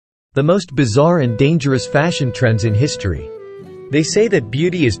The most bizarre and dangerous fashion trends in history. They say that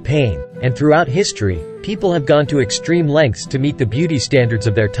beauty is pain, and throughout history, people have gone to extreme lengths to meet the beauty standards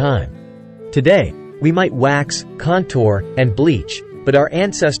of their time. Today, we might wax, contour, and bleach, but our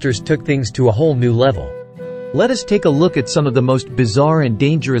ancestors took things to a whole new level. Let us take a look at some of the most bizarre and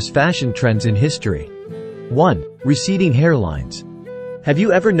dangerous fashion trends in history. 1. Receding hairlines. Have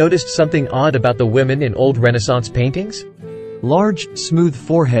you ever noticed something odd about the women in old Renaissance paintings? Large, smooth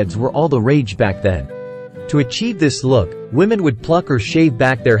foreheads were all the rage back then. To achieve this look, women would pluck or shave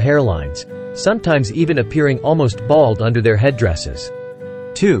back their hairlines, sometimes even appearing almost bald under their headdresses.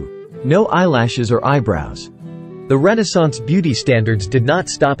 2. No eyelashes or eyebrows. The Renaissance beauty standards did not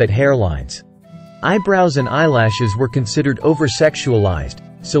stop at hairlines. Eyebrows and eyelashes were considered over-sexualized,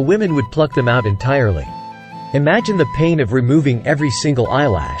 so women would pluck them out entirely. Imagine the pain of removing every single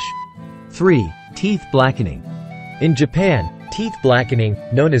eyelash. 3. Teeth blackening. In Japan, teeth blackening,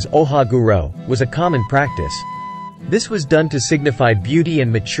 known as ohaguro, was a common practice. This was done to signify beauty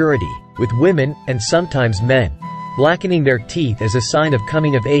and maturity, with women, and sometimes men, blackening their teeth as a sign of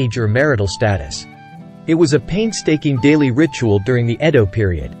coming of age or marital status. It was a painstaking daily ritual during the Edo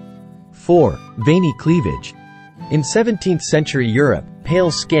period. 4. Veiny cleavage. In 17th century Europe,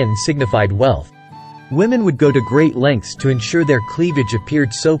 pale skin signified wealth. Women would go to great lengths to ensure their cleavage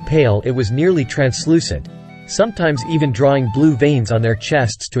appeared so pale it was nearly translucent, sometimes even drawing blue veins on their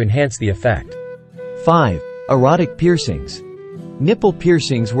chests to enhance the effect. 5. Erotic piercings. Nipple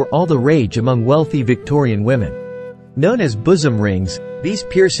piercings were all the rage among wealthy Victorian women. Known as bosom rings, these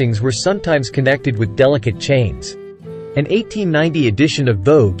piercings were sometimes connected with delicate chains. An 1890 edition of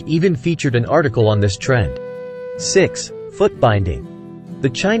Vogue even featured an article on this trend. 6. Foot binding. The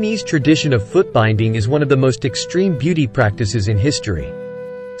Chinese tradition of foot binding is one of the most extreme beauty practices in history.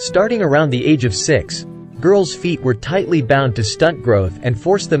 Starting around the age of 6, girls' feet were tightly bound to stunt growth and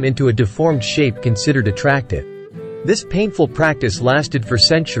force them into a deformed shape considered attractive. This painful practice lasted for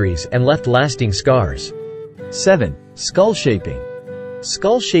centuries and left lasting scars. 7. Skull shaping.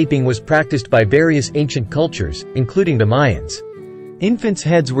 Skull shaping was practiced by various ancient cultures, including the Mayans. Infants'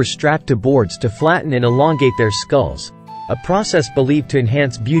 heads were strapped to boards to flatten and elongate their skulls, a process believed to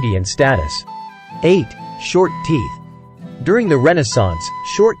enhance beauty and status. 8. Short teeth. During the Renaissance,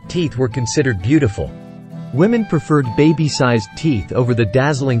 short teeth were considered beautiful. Women preferred baby-sized teeth over the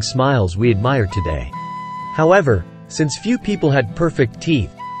dazzling smiles we admire today. However, since few people had perfect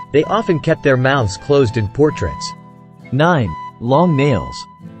teeth, they often kept their mouths closed in portraits. 9. Long nails.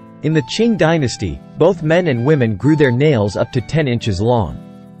 In the Qing dynasty, both men and women grew their nails up to 10 inches long.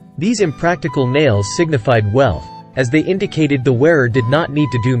 These impractical nails signified wealth, as they indicated the wearer did not need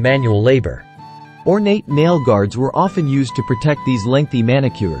to do manual labor. Ornate nail guards were often used to protect these lengthy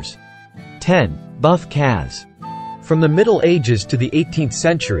manicures. 10. Buff calves. From the Middle Ages to the 18th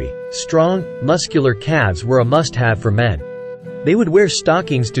century, strong, muscular calves were a must-have for men. They would wear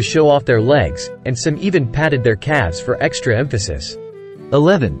stockings to show off their legs, and some even padded their calves for extra emphasis.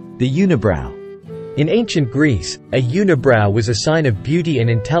 11. The unibrow. In ancient Greece, a unibrow was a sign of beauty and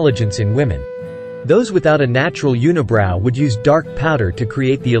intelligence in women. Those without a natural unibrow would use dark powder to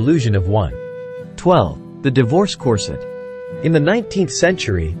create the illusion of one. 12. The divorce corset. In the 19th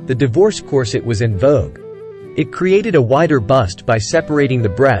century, the divorce corset was in vogue. It created a wider bust by separating the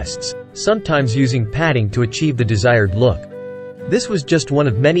breasts, sometimes using padding to achieve the desired look. This was just one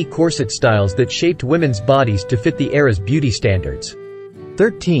of many corset styles that shaped women's bodies to fit the era's beauty standards.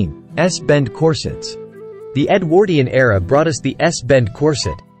 13. S-bend corsets. The Edwardian era brought us the S-bend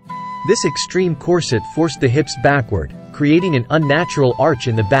corset. This extreme corset forced the hips backward, creating an unnatural arch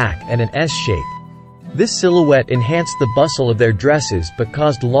in the back and an S shape. This silhouette enhanced the bustle of their dresses but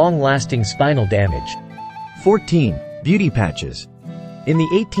caused long-lasting spinal damage. 14. Beauty patches. In the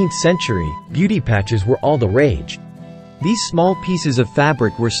 18th century, beauty patches were all the rage. These small pieces of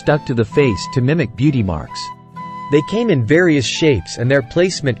fabric were stuck to the face to mimic beauty marks. They came in various shapes and their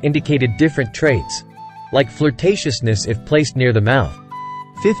placement indicated different traits, like flirtatiousness if placed near the mouth.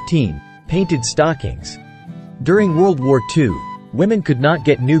 15. Painted stockings. During World War II, women could not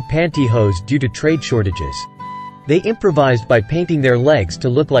get new pantyhose due to trade shortages. They improvised by painting their legs to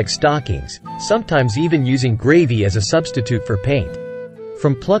look like stockings, sometimes even using gravy as a substitute for paint.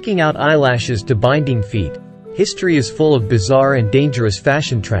 From plucking out eyelashes to binding feet, history is full of bizarre and dangerous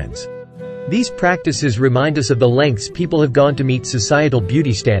fashion trends. These practices remind us of the lengths people have gone to meet societal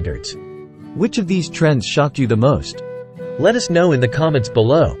beauty standards. Which of these trends shocked you the most? Let us know in the comments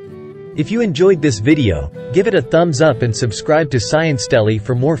below. If you enjoyed this video, give it a thumbs up and subscribe to Sciencetelly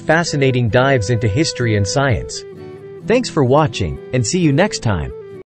for more fascinating dives into history and science. Thanks for watching, and see you next time.